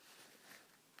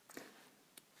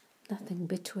Nothing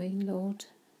between, Lord,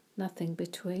 nothing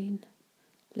between.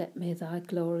 Let me thy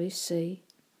glory see.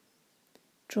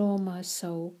 Draw my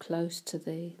soul close to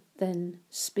thee, then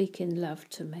speak in love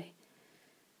to me.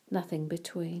 Nothing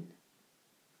between.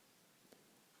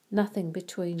 Nothing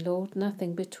between, Lord,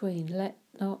 nothing between. Let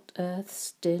not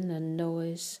earth's din and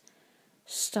noise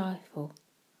stifle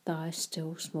thy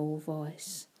still small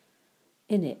voice.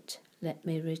 In it let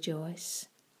me rejoice.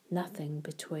 Nothing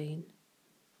between.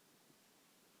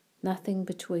 Nothing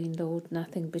between, Lord,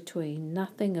 nothing between.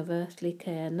 Nothing of earthly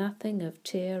care, nothing of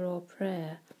tear or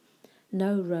prayer.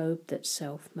 No robe that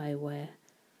self may wear.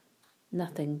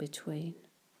 Nothing between.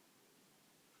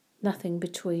 Nothing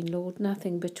between, Lord,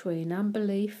 nothing between.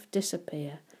 Unbelief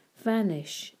disappear.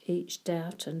 Vanish each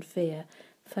doubt and fear,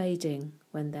 fading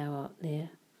when thou art near.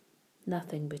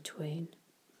 Nothing between.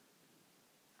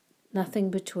 Nothing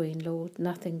between, Lord,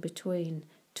 nothing between,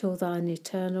 till thine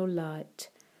eternal light,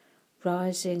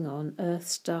 rising on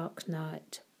earth's dark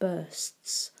night,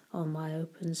 bursts on my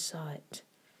open sight.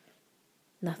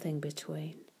 Nothing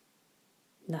between,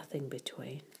 nothing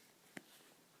between.